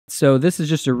So this is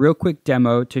just a real quick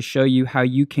demo to show you how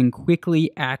you can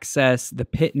quickly access the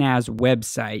PitNaz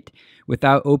website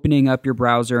without opening up your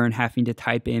browser and having to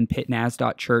type in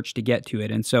pitnaz.church to get to it.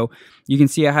 And so you can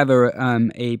see I have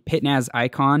a PitNaz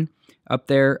icon up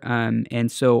there.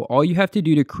 And so all you have to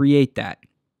do to create that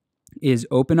is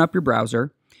open up your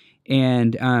browser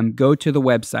and go to the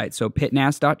website, so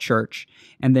pitnaz.church,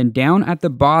 and then down at the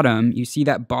bottom, you see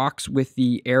that box with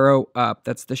the arrow up,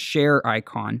 that's the share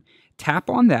icon.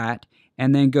 Tap on that,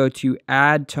 and then go to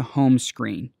Add to Home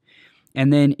Screen.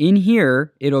 And then in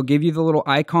here, it'll give you the little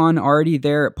icon already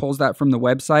there. It pulls that from the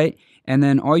website, and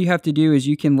then all you have to do is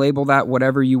you can label that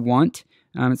whatever you want.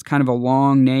 It's kind of a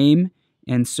long name,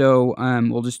 and so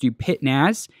we'll just do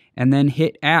PitNaz, and then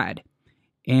hit Add.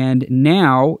 And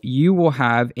now you will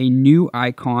have a new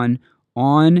icon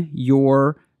on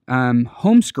your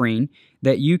home screen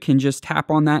that you can just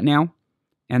tap on that now,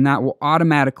 and that will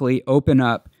automatically open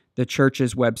up the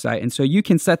church's website. And so you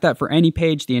can set that for any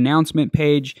page, the announcement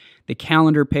page, the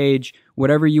calendar page,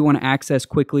 whatever you want to access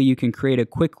quickly. You can create a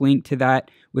quick link to that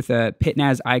with a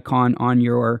PitNaz icon on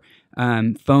your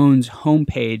phone's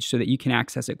homepage so that you can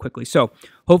access it quickly. So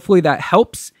hopefully that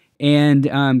helps. And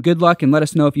good luck, and let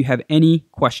us know if you have any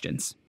questions.